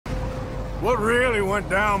What really went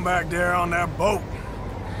down back there on that boat?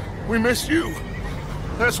 We missed you.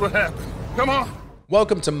 That's what happened. Come on.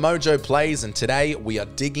 Welcome to MojoPlays, and today we are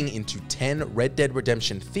digging into 10 Red Dead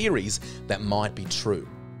Redemption theories that might be true.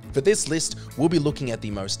 For this list, we'll be looking at the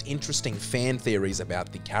most interesting fan theories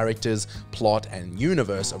about the characters, plot, and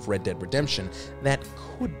universe of Red Dead Redemption that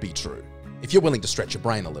could be true, if you're willing to stretch your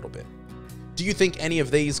brain a little bit. Do you think any of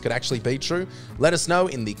these could actually be true? Let us know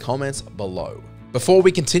in the comments below. Before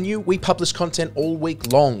we continue, we publish content all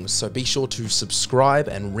week long, so be sure to subscribe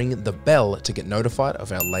and ring the bell to get notified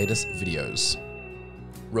of our latest videos.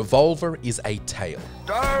 Revolver is a tale.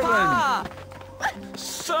 Darling!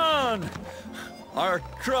 Son! Our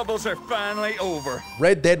troubles are finally over.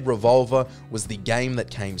 Red Dead Revolver was the game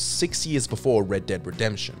that came 6 years before Red Dead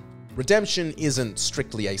Redemption. Redemption isn't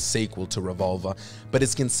strictly a sequel to Revolver, but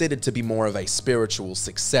is considered to be more of a spiritual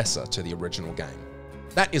successor to the original game.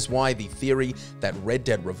 That is why the theory that Red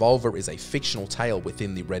Dead Revolver is a fictional tale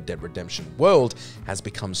within the Red Dead Redemption world has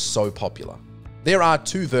become so popular. There are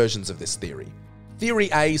two versions of this theory. Theory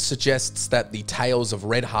A suggests that the tales of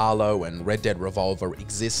Red Harlow and Red Dead Revolver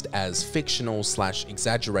exist as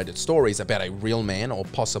fictional/exaggerated stories about a real man or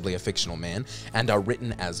possibly a fictional man and are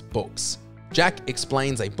written as books. Jack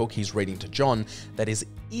explains a book he's reading to John that is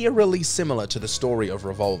eerily similar to the story of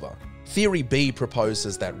Revolver. Theory B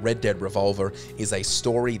proposes that Red Dead Revolver is a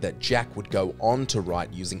story that Jack would go on to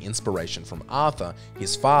write using inspiration from Arthur,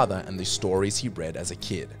 his father, and the stories he read as a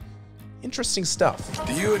kid. Interesting stuff.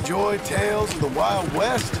 Do you enjoy tales of the Wild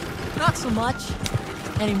West? Not so much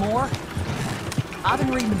anymore. I've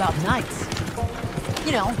been reading about knights.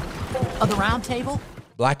 You know, of the Round Table.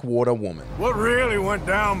 Blackwater Woman. What really went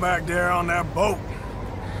down back there on that boat?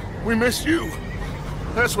 We missed you.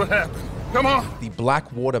 That's what happened. Come on. The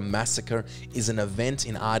Blackwater Massacre is an event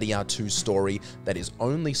in RDR2's story that is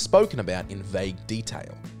only spoken about in vague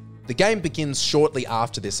detail. The game begins shortly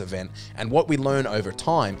after this event, and what we learn over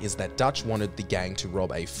time is that Dutch wanted the gang to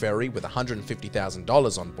rob a ferry with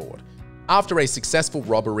 $150,000 on board. After a successful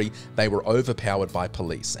robbery, they were overpowered by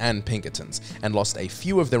police and Pinkertons, and lost a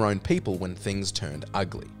few of their own people when things turned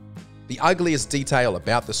ugly. The ugliest detail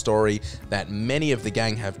about the story that many of the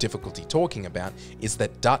gang have difficulty talking about is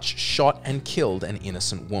that Dutch shot and killed an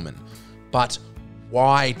innocent woman. But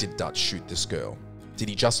why did Dutch shoot this girl? Did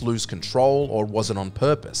he just lose control, or was it on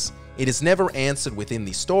purpose? It is never answered within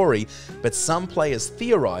the story, but some players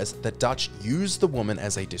theorize that Dutch used the woman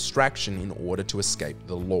as a distraction in order to escape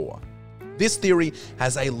the law. This theory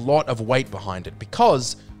has a lot of weight behind it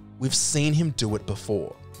because we've seen him do it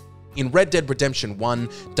before. In Red Dead Redemption 1,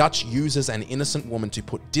 Dutch uses an innocent woman to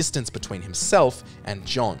put distance between himself and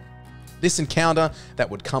John. This encounter, that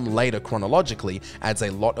would come later chronologically, adds a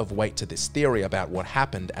lot of weight to this theory about what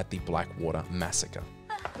happened at the Blackwater Massacre.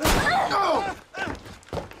 Oh!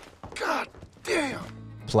 God damn!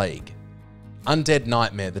 Plague. Undead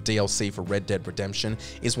Nightmare, the DLC for Red Dead Redemption,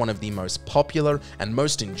 is one of the most popular and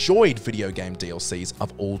most enjoyed video game DLCs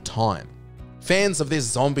of all time. Fans of this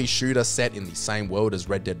zombie shooter set in the same world as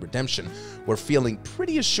Red Dead Redemption were feeling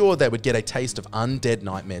pretty assured they would get a taste of Undead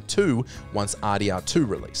Nightmare 2 once RDR2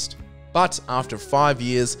 released. But after 5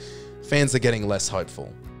 years, fans are getting less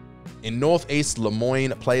hopeful. In northeast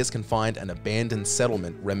Lemoyne, players can find an abandoned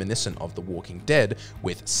settlement reminiscent of The Walking Dead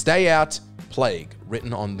with "Stay Out, Plague"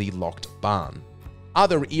 written on the locked barn.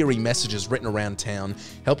 Other eerie messages written around town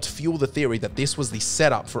helped fuel the theory that this was the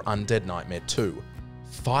setup for Undead Nightmare 2.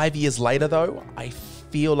 5 years later though, I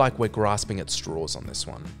feel like we're grasping at straws on this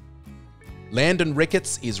one. Landon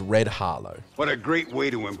Ricketts is Red Harlow. What a great way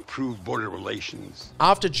to improve border relations.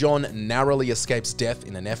 After John narrowly escapes death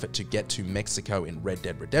in an effort to get to Mexico in Red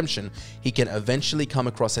Dead Redemption, he can eventually come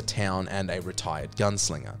across a town and a retired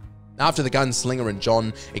gunslinger. After the gunslinger and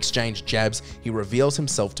John exchange jabs, he reveals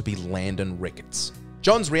himself to be Landon Ricketts.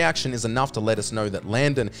 John's reaction is enough to let us know that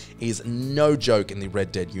Landon is no joke in the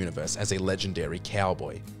Red Dead universe as a legendary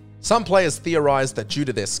cowboy. Some players theorize that due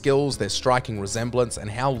to their skills, their striking resemblance, and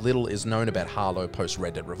how little is known about Harlow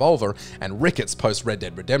post-Red Dead Revolver and Ricketts post-Red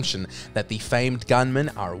Dead Redemption, that the famed gunmen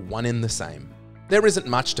are one in the same. There isn't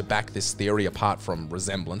much to back this theory apart from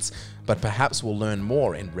resemblance, but perhaps we'll learn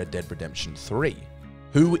more in Red Dead Redemption 3.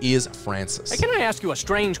 Who is Francis? Hey, can I ask you a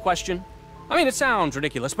strange question? I mean, it sounds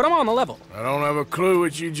ridiculous, but I'm on the level. I don't have a clue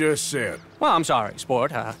what you just said. Well, I'm sorry,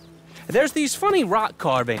 sport. There's these funny rock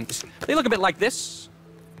carvings. They look a bit like this.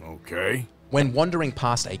 Okay. When wandering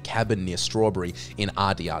past a cabin near Strawberry in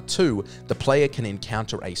RDR2, the player can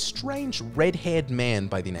encounter a strange red-haired man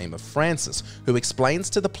by the name of Francis, who explains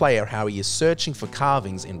to the player how he is searching for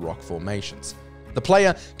carvings in rock formations. The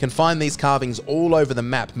player can find these carvings all over the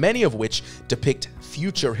map, many of which depict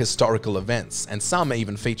future historical events, and some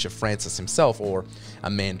even feature Francis himself or a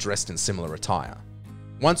man dressed in similar attire.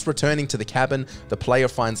 Once returning to the cabin, the player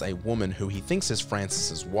finds a woman who he thinks is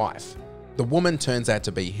Francis's wife. The woman turns out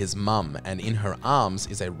to be his mum, and in her arms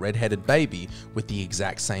is a red-headed baby with the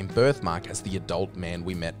exact same birthmark as the adult man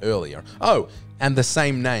we met earlier. Oh, and the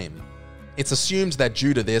same name. It's assumed that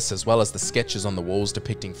due to this, as well as the sketches on the walls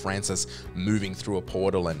depicting Francis moving through a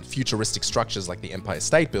portal and futuristic structures like the Empire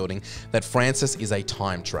State Building, that Francis is a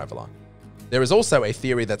time traveler. There is also a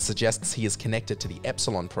theory that suggests he is connected to the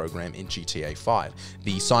Epsilon program in GTA 5,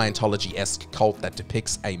 the Scientology-esque cult that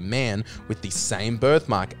depicts a man with the same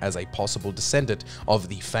birthmark as a possible descendant of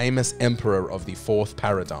the famous Emperor of the Fourth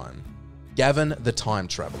Paradigm, Gavin the Time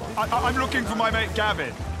Traveler. I'm looking for my mate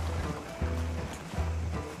Gavin.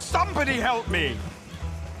 Somebody help me!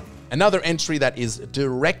 Another entry that is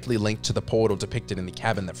directly linked to the portal depicted in the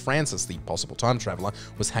cabin that Francis, the possible time traveler,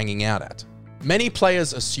 was hanging out at. Many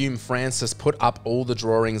players assume Francis put up all the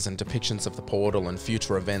drawings and depictions of the portal and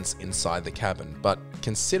future events inside the cabin, but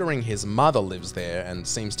considering his mother lives there and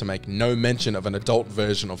seems to make no mention of an adult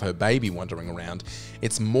version of her baby wandering around,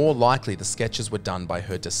 it's more likely the sketches were done by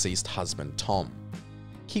her deceased husband, Tom.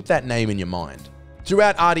 Keep that name in your mind.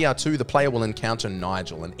 Throughout RDR2, the player will encounter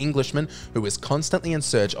Nigel, an Englishman who is constantly in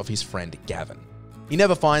search of his friend Gavin. He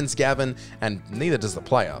never finds Gavin, and neither does the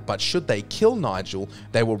player, but should they kill Nigel,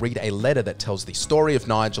 they will read a letter that tells the story of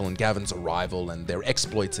Nigel and Gavin's arrival and their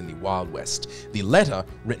exploits in the Wild West. The letter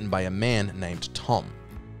written by a man named Tom.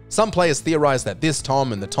 Some players theorize that this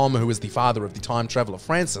Tom and the Tom who is the father of the time traveler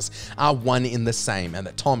Francis are one in the same, and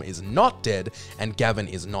that Tom is not dead and Gavin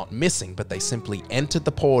is not missing, but they simply entered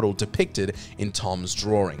the portal depicted in Tom's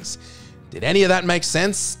drawings. Did any of that make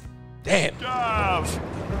sense? Damn. Gav!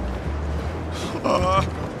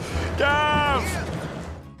 Gav!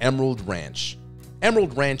 Emerald Ranch.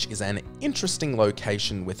 Emerald Ranch is an interesting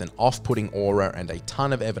location with an off-putting aura and a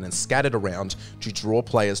ton of evidence scattered around to draw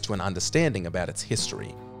players to an understanding about its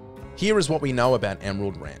history. Here is what we know about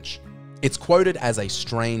Emerald Ranch. It's quoted as a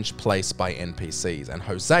strange place by NPCs, and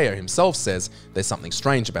Hosea himself says there's something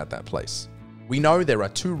strange about that place. We know there are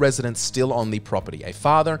two residents still on the property, a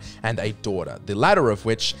father and a daughter, the latter of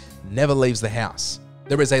which never leaves the house.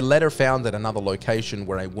 There is a letter found at another location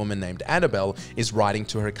where a woman named Annabelle is writing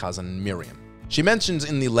to her cousin Miriam. She mentions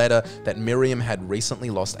in the letter that Miriam had recently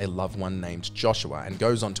lost a loved one named Joshua and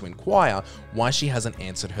goes on to inquire why she hasn't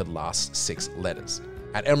answered her last 6 letters.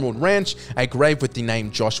 At Emerald Ranch, a grave with the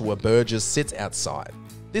name Joshua Burgess sits outside.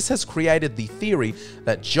 This has created the theory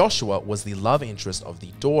that Joshua was the love interest of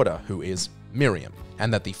the daughter, who is Miriam,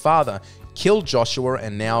 and that the father killed Joshua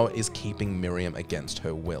and now is keeping Miriam against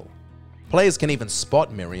her will. Players can even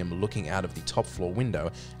spot Miriam looking out of the top floor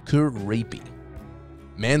window. Creepy.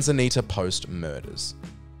 Manzanita Post murders.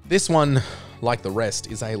 This one, like the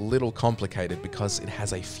rest, is a little complicated because it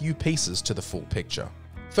has a few pieces to the full picture.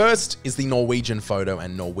 First is the Norwegian photo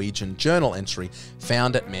and Norwegian journal entry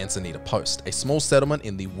found at Manzanita Post, a small settlement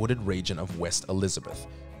in the wooded region of West Elizabeth.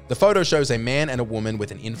 The photo shows a man and a woman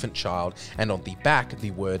with an infant child, and on the back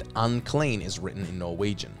the word unclean is written in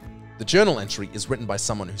Norwegian. The journal entry is written by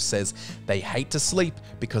someone who says, "They hate to sleep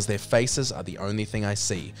because their faces are the only thing I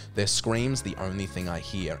see, their screams the only thing I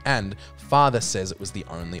hear, and father says it was the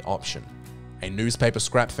only option." A newspaper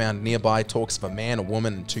scrap found nearby talks of a man, a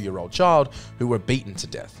woman, and 2-year-old child who were beaten to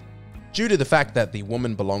death. Due to the fact that the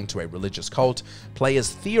woman belonged to a religious cult, players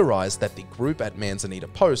theorized that the group at Manzanita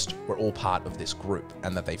Post were all part of this group,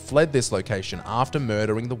 and that they fled this location after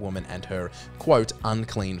murdering the woman and her, quote,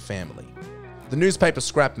 unclean family. The newspaper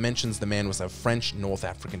scrap mentions the man was of French North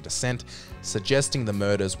African descent, suggesting the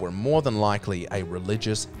murders were more than likely a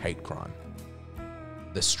religious hate crime.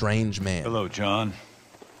 The Strange Man. Hello, John.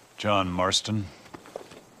 John Marston.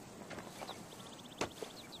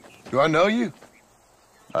 Do I know you?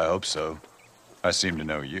 I hope so. I seem to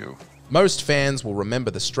know you. Most fans will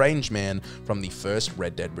remember the Strange Man from the first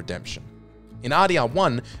Red Dead Redemption. In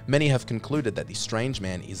RDR1, many have concluded that the Strange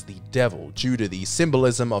Man is the devil due to the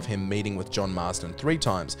symbolism of him meeting with John Marston 3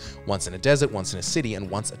 times, once in a desert, once in a city, and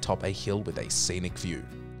once atop a hill with a scenic view.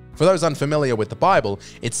 For those unfamiliar with the Bible,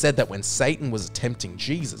 it's said that when Satan was tempting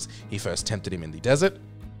Jesus, he first tempted him in the desert,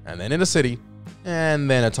 and then in a city, and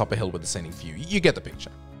then atop a hill with a scenic view. You get the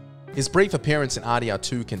picture. His brief appearance in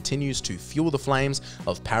RDR2 continues to fuel the flames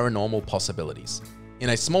of paranormal possibilities. In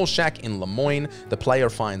a small shack in Lemoyne, the player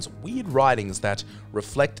finds weird writings that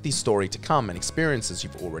reflect the story to come and experiences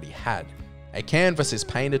you've already had. A canvas is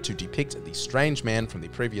painted to depict the Strange Man from the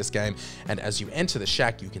previous game, and as you enter the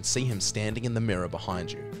shack, you can see him standing in the mirror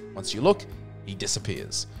behind you. Once you look, he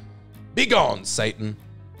disappears. Begone, Satan.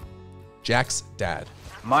 Jack's dad.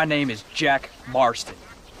 My name is Jack Marston.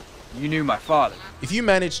 You knew my father. If you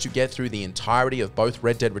manage to get through the entirety of both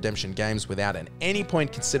Red Dead Redemption games without at any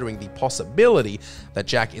point considering the possibility that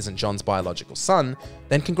Jack isn't John's biological son,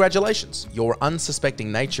 then congratulations, your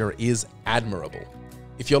unsuspecting nature is admirable.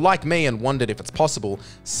 If you're like me and wondered if it's possible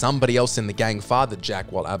somebody else in the gang fathered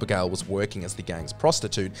Jack while Abigail was working as the gang's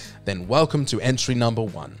prostitute, then welcome to entry number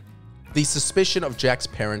 1. The suspicion of Jack's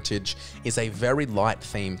parentage is a very light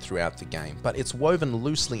theme throughout the game, but it's woven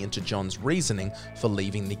loosely into John's reasoning for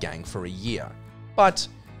leaving the gang for a year. But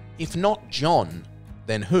if not John,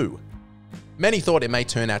 then who? Many thought it may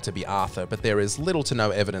turn out to be Arthur, but there is little to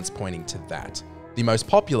no evidence pointing to that. The most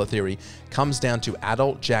popular theory comes down to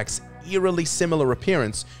adult Jack's eerily similar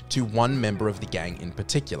appearance to one member of the gang in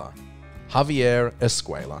particular, Javier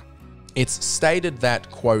Escuela. It's stated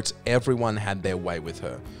that, quote, everyone had their way with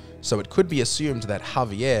her, so it could be assumed that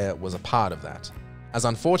Javier was a part of that. As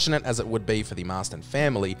unfortunate as it would be for the Marston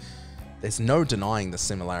family, there's no denying the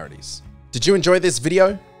similarities. Did you enjoy this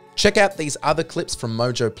video? Check out these other clips from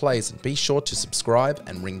MojoPlays and be sure to subscribe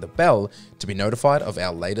and ring the bell to be notified of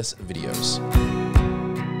our latest videos.